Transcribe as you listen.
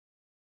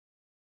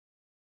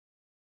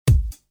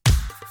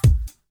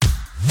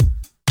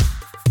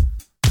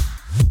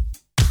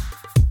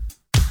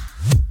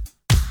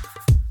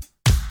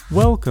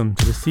Welcome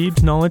to the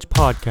Siebes Knowledge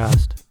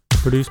Podcast,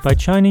 produced by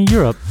China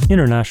Europe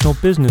International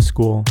Business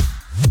School.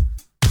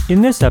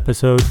 In this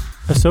episode,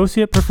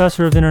 Associate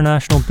Professor of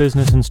International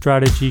Business and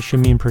Strategy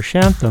Shamin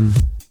Prashantham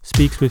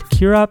speaks with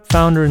Curap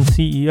founder and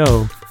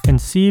CEO and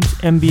Siebes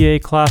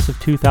MBA Class of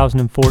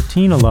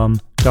 2014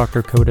 alum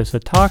Dr. Kota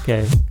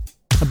Satake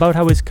about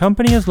how his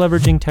company is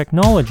leveraging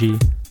technology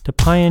to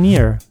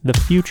pioneer the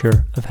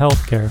future of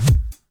healthcare.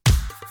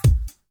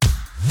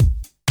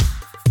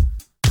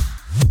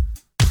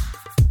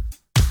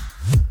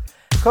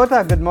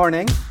 Kota, good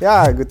morning.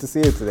 Yeah, good to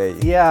see you today.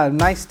 Yeah,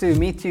 nice to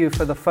meet you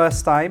for the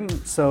first time.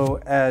 So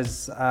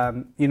as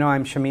you know,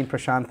 I'm Shamin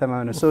Prashantham.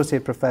 I'm an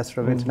Associate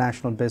Professor of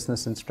International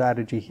Business and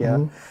Strategy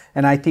here.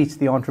 And I teach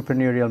the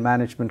Entrepreneurial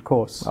Management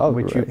course,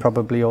 which you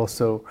probably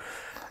also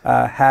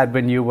had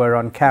when you were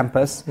on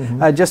campus.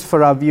 Just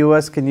for our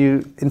viewers, can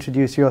you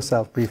introduce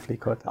yourself briefly,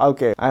 Kota?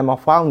 Okay, I'm a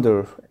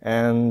founder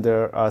and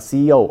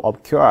CEO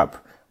of Curap,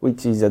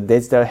 which is a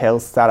digital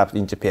health startup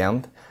in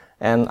Japan.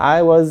 And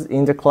I was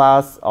in the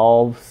class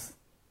of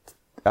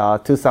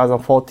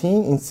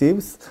 2014 in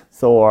Siebes.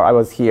 So I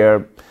was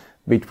here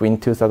between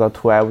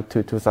 2012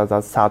 to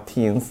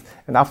 2013.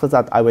 And after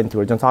that, I went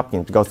to Johns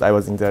Hopkins because I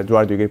was in the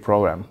dual degree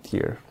program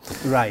here.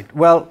 Right.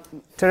 Well,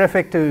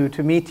 terrific to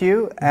meet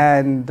you.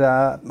 And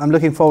I'm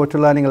looking forward to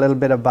learning a little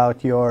bit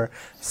about your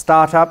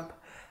startup,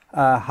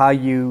 how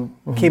you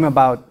came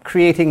about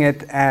creating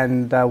it,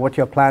 and what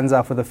your plans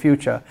are for the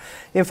future.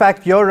 In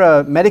fact, you're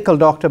a medical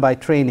doctor by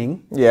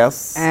training.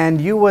 Yes. And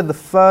you were the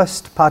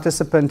first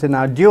participant in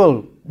our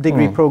dual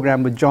degree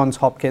program with Johns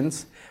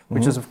Hopkins,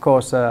 which is, of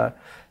course, a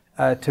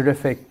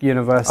terrific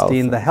university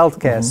in the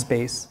healthcare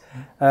space.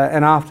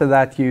 And after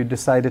that, you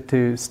decided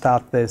to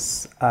start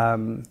this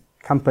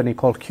company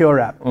called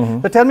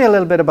Curap. But tell me a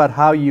little bit about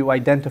how you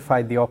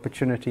identified the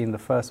opportunity in the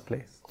first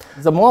place.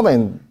 The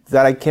moment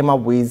that I came up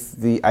with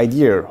the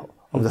idea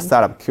of the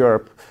startup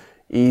Curap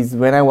is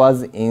when I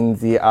was in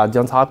the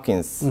Johns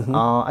Hopkins.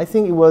 I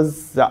think it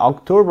was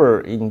October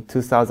in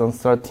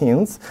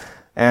 2013.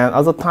 And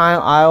at the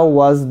time, I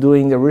was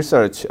doing the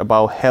research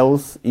about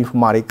health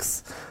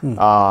informatics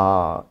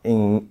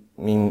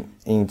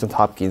in Johns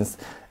Hopkins.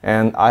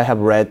 And I have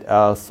read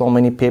so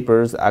many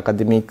papers,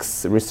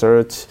 academics,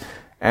 research,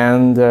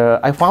 and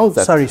I found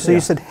that... Sorry, so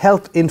you said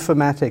health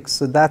informatics.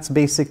 So that's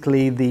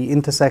basically the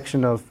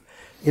intersection of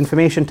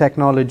information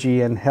technology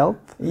and health?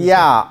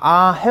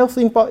 Yeah, health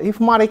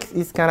informatics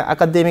is kind of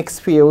academic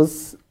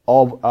fields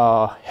of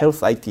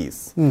health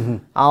ITs.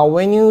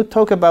 When you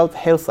talk about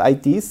health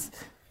ITs,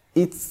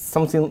 it's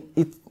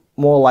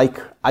more like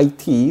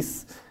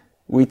ITs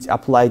which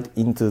applied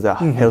into the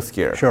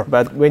healthcare. Sure.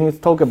 But when you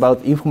talk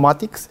about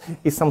informatics,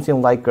 it's something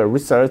like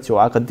research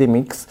or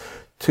academics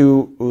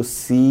to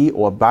see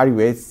or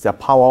evaluate the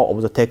power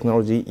of the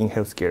technology in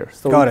healthcare.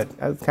 So got it.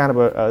 It's kind of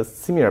a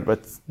similar,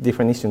 but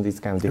definition is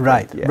kind of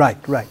different.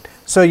 Right.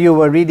 So you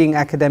were reading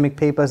academic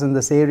papers in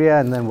this area,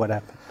 and then what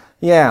happened?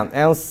 Yeah,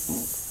 and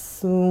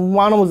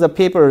one of the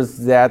papers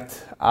that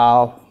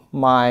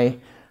my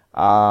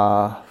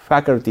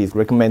faculties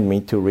recommend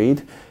me to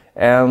read,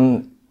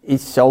 and it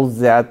shows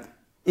that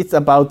it's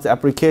about the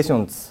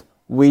applications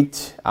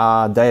which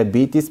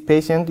diabetes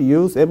patients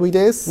use every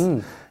day.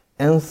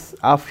 And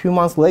a few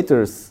months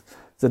later,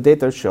 the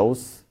data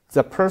shows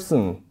the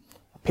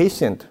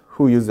patient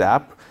who uses the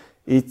app,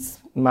 it's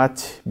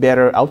much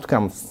better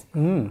outcomes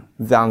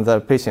than the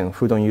patient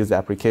who don't use the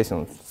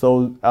application.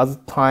 So at the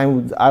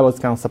time, I was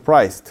kind of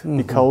surprised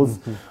because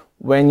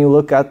when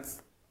you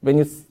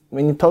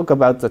talk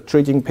about the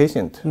treating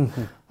patient,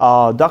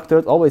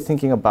 doctors always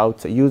thinking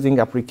about using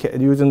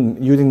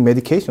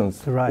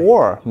medications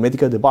or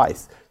medical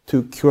device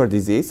to cure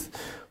disease.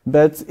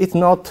 But it's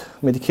not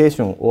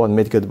medication or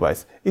medical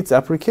device. It's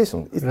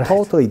application. It's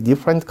totally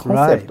different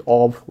concept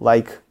of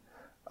like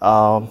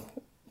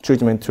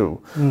treatment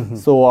tool.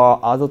 So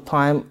at the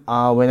time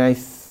when I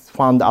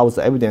found out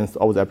the evidence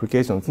of the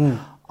applications,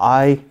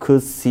 I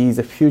could see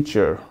the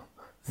future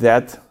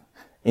that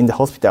in the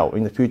hospital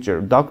in the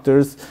future,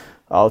 doctors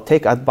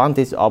take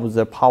advantage of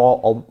the power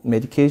of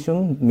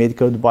medication,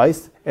 medical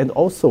device, and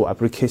also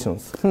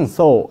applications.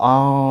 So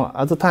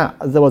at the time,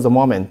 there was a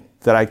moment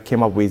that I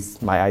came up with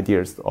my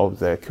ideas of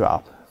the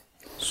Curap.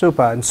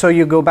 Super. And so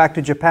you go back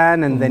to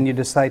Japan and then you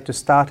decide to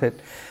start it.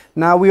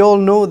 Now, we all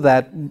know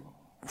that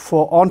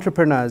for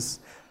entrepreneurs,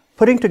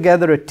 putting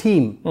together a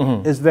team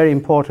is very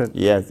important.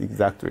 Yes,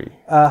 exactly.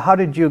 How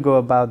did you go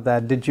about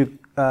that? Did you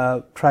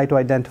try to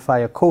identify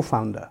a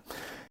co-founder?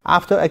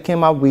 After I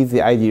came up with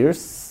the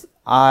ideas,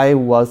 I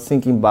was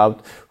thinking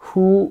about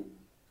who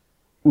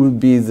would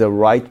be the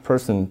right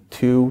person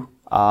to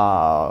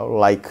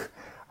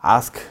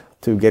ask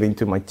to get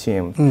into my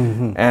team.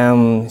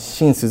 And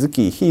Shin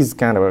Suzuki, he's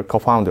kind of a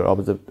co-founder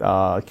of the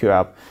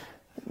Curap.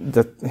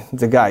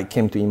 The guy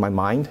came in my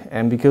mind,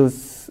 and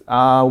because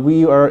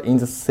we are in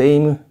the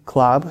same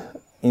club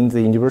in the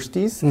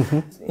universities,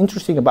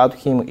 interesting about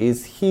him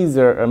is he's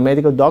a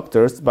medical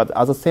doctor, but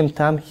at the same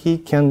time he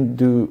can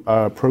do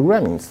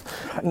programming.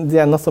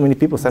 There are not so many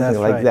people something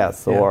like that,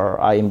 so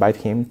I invite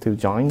him to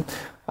join.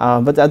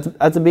 But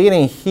at the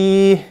beginning,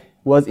 he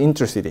was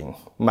interested in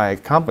my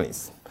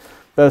companies,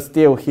 but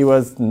still he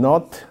was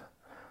not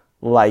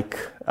like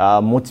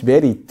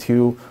motivated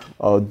to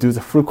do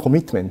the full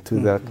commitment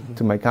to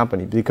to my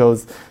company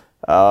because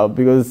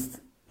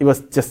it was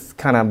just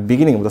kind of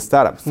beginning of the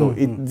startup. So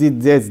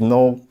there's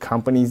no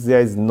companies,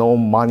 there's no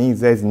money,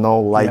 there's no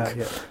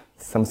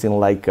something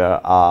like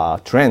a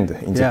trend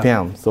in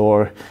Japan.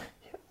 So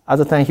at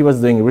the time he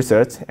was doing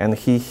research and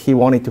he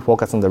wanted to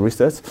focus on the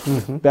research,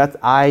 but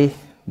I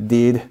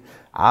did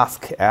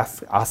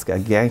ask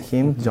again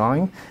him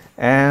join,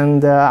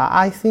 and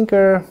I think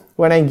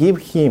when I gave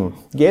him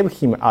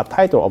a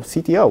title of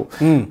CTO,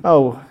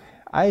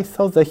 I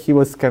thought that he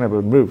was kind of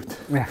moved,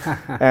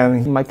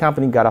 and my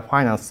company got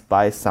financed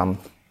by some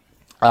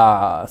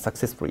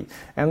successfully,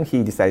 and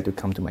he decided to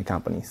come to my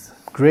companies.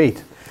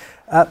 Great.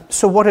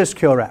 So what is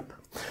CureApp?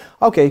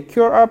 Okay,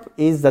 CureApp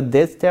is the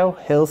digital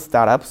health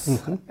startups,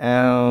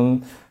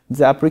 and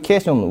the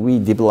application we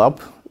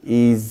develop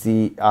is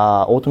the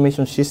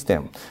automation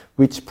system,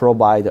 which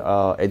provide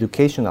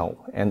educational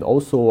and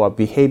also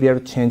behavior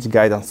change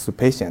guidance to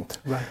patient.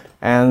 Right.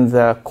 And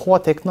the core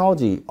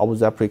technology of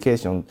the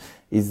application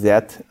is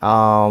that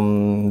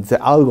the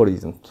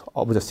algorithm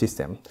of the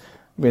system.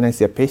 When I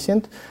say a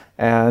patient,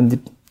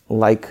 and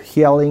like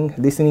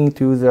listening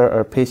to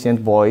the patient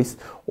voice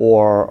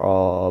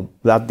or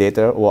blood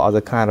data or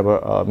other kind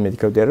of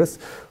medical data,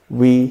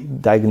 we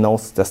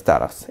diagnose the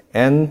status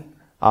and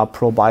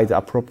provide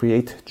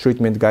appropriate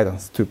treatment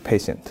guidance to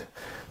patient.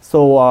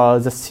 So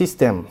the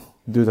system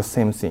do the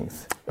same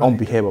things on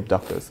behalf of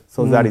doctors.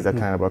 So that is a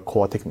kind of a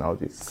core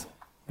technologies.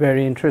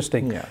 Very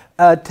interesting.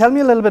 Yeah. Tell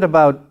me a little bit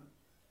about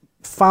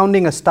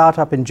founding a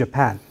startup in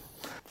Japan.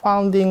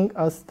 Founding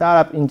a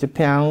startup in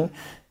Japan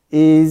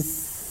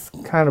is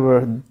kind of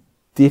a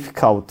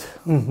difficult,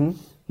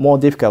 more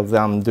difficult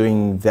than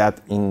doing that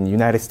in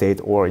United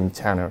States or in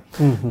China.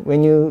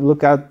 When you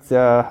look at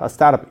a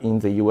startup in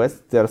the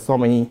US, there are so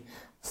many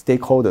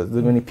stakeholders,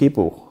 so many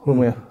people,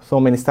 so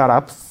many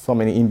startups, so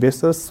many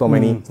investors, so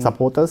many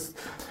supporters.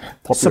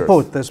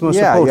 Support, there's more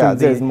support in the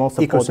there's more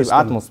supportive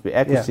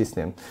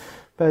ecosystem.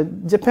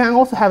 But Japan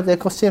also has the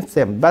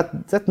ecosystem,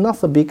 but that's not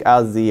so big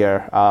as the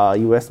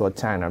US or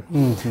China.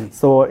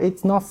 So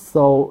it's not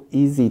so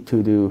easy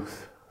to do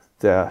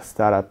the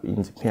startup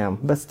in Japan.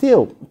 But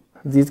still,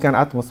 this kind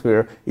of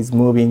atmosphere is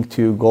moving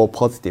to go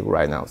positive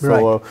right now.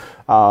 So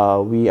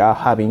we are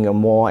having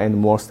more and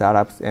more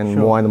startups and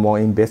more and more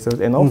investors,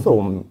 and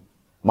also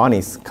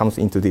money comes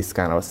into this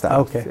kind of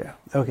startups. Okay.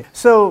 Okay.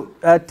 So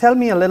tell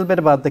me a little bit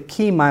about the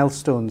key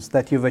milestones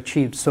that you've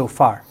achieved so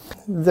far.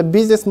 The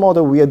business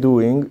model we are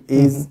doing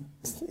is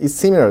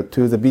similar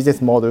to the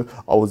business model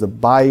of the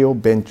bio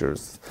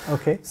ventures.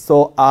 Okay.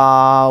 So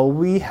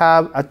we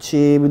have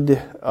achieved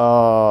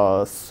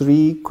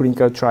 3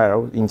 clinical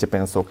trials in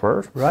Japan so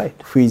far. Right.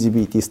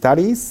 Feasibility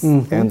studies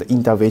and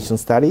intervention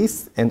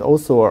studies, and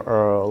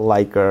also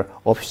like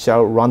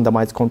official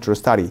randomized control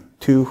study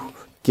to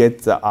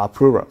get the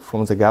approval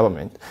from the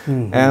government.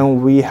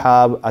 And we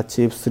have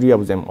achieved 3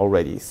 of them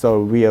already.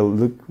 So we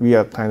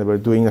are kind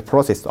of doing the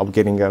process of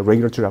getting a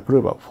regulatory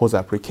approval for the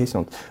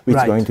application, which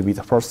is going to be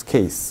the first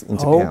case in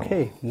Japan.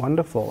 Okay,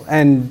 wonderful.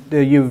 And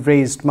you've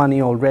raised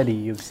money already,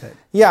 you've said?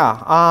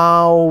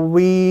 Yeah,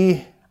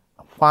 we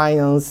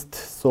financed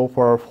so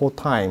far 4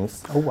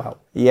 times. Oh, wow.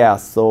 Yeah,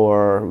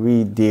 so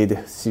we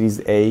did Series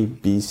A,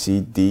 B,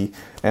 C, D,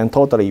 and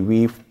totally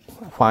we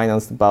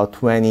financed about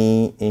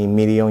 20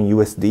 million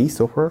USD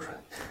so far.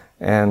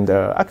 And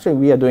actually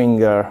we are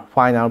doing a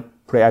final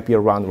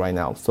pre-IPO round right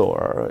now,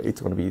 so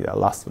it's going to be the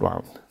last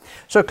round.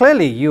 So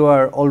clearly you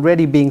are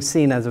already being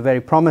seen as a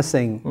very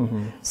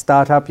promising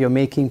startup, you're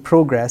making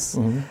progress,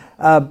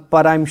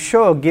 but I'm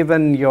sure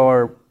given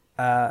your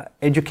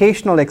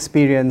educational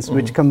experience,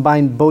 which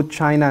combined both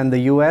China and the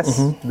US,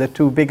 the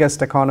 2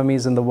 biggest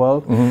economies in the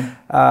world,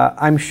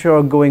 I'm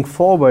sure going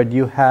forward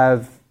you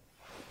have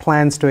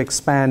plans to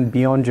expand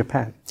beyond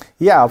Japan.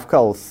 Yeah, of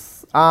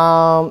course.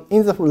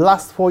 In the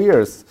last 4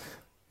 years,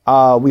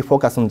 we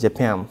focus on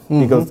Japan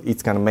because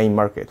it's kind of main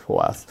market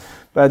for us.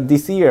 But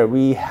this year,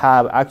 we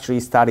have actually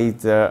started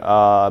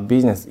the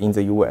business in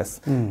the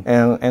US.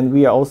 And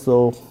we are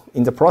also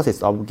in the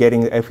process of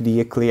getting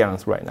FDA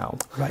clearance right now.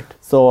 Right.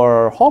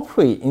 So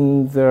hopefully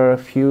in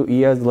the few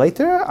years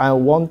later, I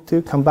want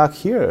to come back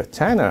here,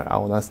 China. I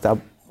want to start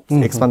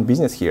expand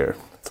business here.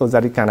 So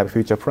that is kind of a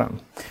future plan.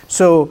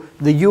 So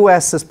the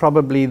US is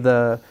probably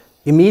the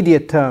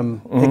immediate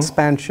term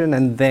expansion,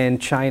 and then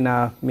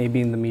China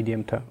maybe in the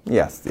medium term.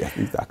 Yes,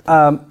 exactly.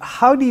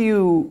 How do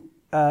you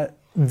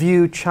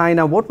view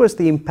China? What was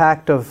the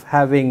impact of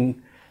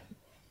having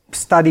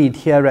studied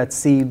here at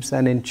SEEBS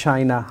and in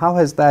China? How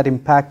has that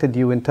impacted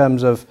you in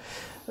terms of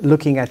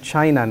looking at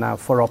China now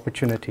for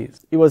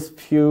opportunities? It was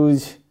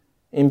huge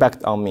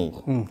impact on me,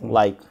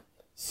 like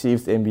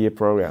SEEBS MBA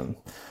program.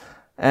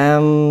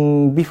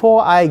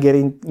 Before I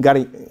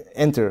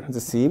enter the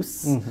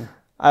SEEBS,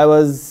 I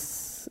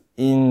was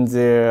in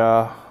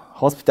the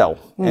hospital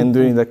and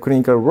doing the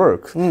clinical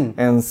work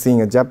and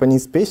seeing a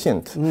Japanese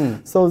patient.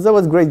 So that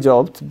was a great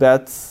job,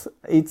 but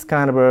it's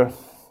kind of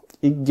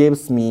it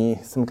gives me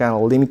some kind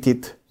of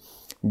limited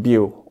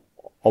view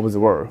of the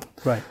world.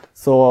 Right.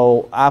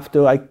 So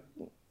after I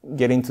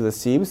get into the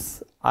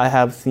SEEBS, I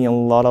have seen a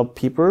lot of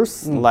people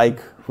like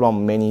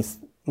from many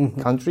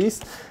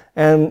countries,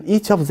 and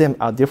each of them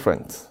are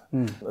different.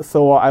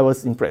 So I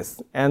was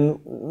impressed. And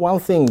one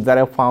thing that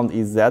I found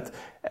is that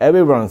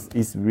everyone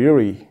is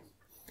really,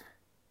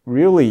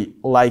 really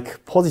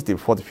like positive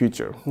for the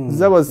future.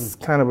 That was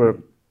kind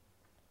of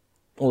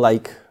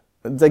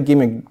that gave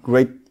me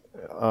great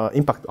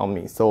impact on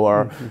me.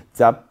 So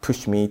that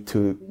pushed me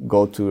to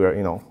go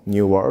to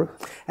new world.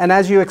 And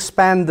as you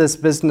expand this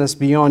business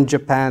beyond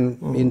Japan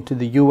into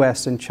the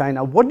US and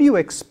China, what do you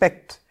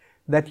expect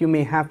that you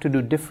may have to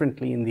do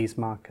differently in these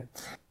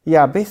markets?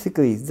 Yeah,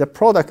 basically the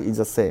product is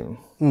the same.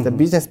 The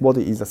business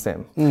model is the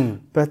same.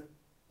 But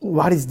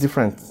what is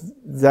different?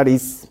 That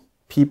is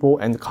people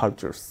and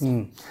cultures.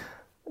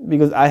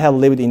 Because I have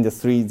lived in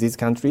these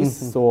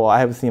countries, so I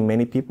have seen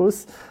many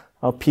peoples.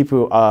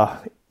 People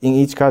are in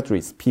each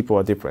country. People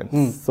are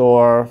different.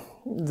 So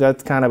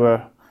that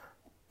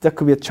that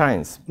could be a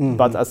challenge.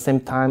 But at the same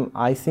time,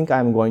 I think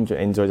I'm going to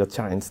enjoy the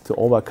challenge to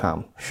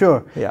overcome.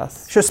 Sure.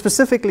 Yes. Sure.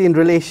 Specifically in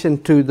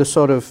relation to the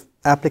sort of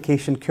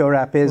application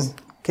CureApp is,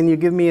 can you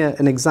give me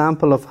an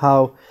example of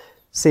how,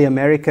 say,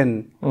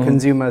 American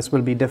consumers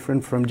will be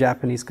different from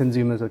Japanese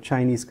consumers or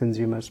Chinese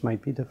consumers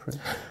might be different?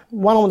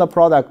 One of the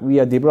products we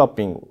are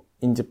developing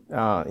in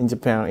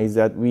Japan is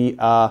that we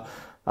are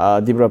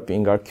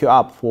developing a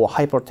CureApp for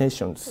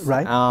hypertension.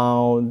 Right.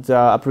 The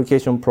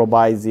application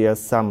provides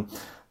some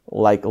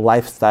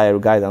lifestyle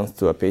guidance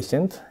to a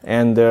patient.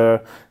 And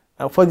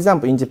for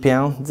example, in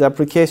Japan, the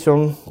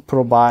application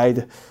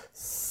provides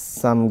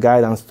some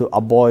guidance to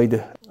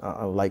avoid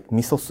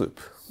miso soup.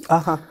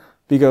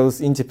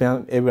 Because in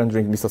Japan, everyone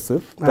drinks miso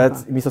soup, but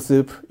miso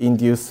soup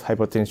induces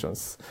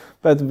hypertension.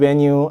 But when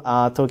you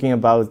are talking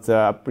about the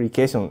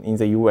application in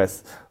the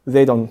US,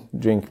 they don't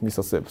drink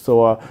miso soup.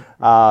 So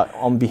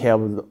on behalf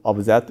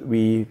of that,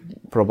 we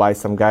provide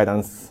some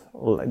guidance,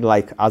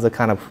 like other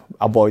kind of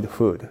avoid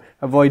food.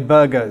 Avoid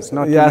burgers,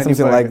 not too many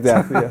something burgers.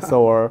 like that. Yeah.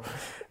 So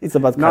it's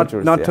about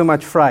cultures. Not too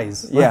much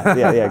fries.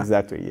 Yeah,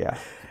 exactly. Yeah.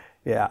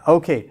 Yeah,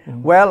 okay.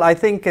 Well, I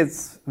think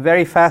it's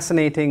very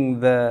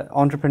fascinating, the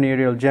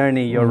entrepreneurial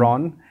journey you're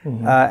on,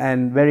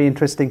 and very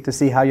interesting to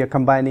see how you're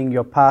combining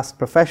your past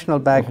professional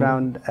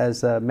background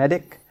as a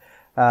medic,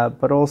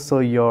 but also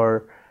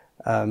your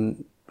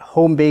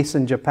home base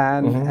in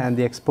Japan and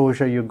the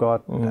exposure you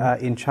got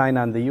in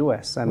China and the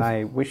US. And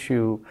I wish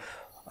you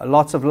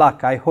lots of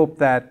luck. I hope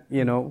that,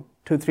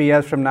 2-3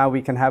 years from now,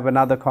 we can have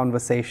another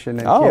conversation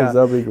and hear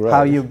that'd be great.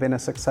 how you've been a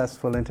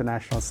successful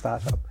international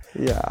startup.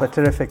 Yeah. But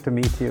terrific to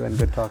meet you and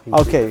good talking to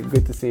you. Okay,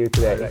 good to see you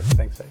today. All right,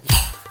 thanks.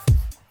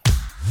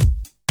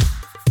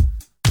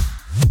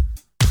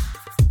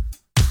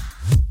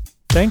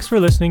 Thanks for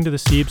listening to the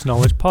SEEBS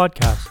Knowledge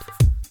Podcast.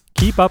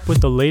 Keep up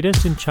with the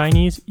latest in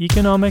Chinese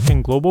economic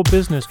and global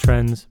business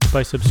trends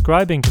by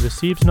subscribing to the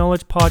SEEBS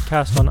Knowledge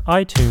Podcast on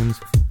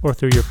iTunes or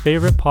through your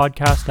favorite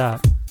podcast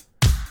app.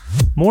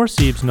 More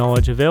SEEBS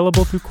knowledge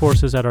available through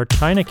courses at our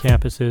China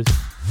campuses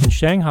in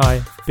Shanghai,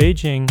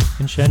 Beijing,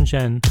 and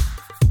Shenzhen,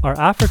 our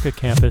Africa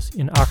campus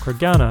in Accra,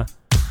 Ghana,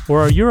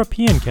 or our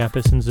European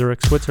campus in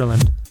Zurich,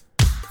 Switzerland.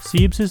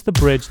 SEEBS is the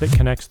bridge that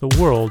connects the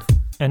world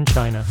and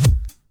China.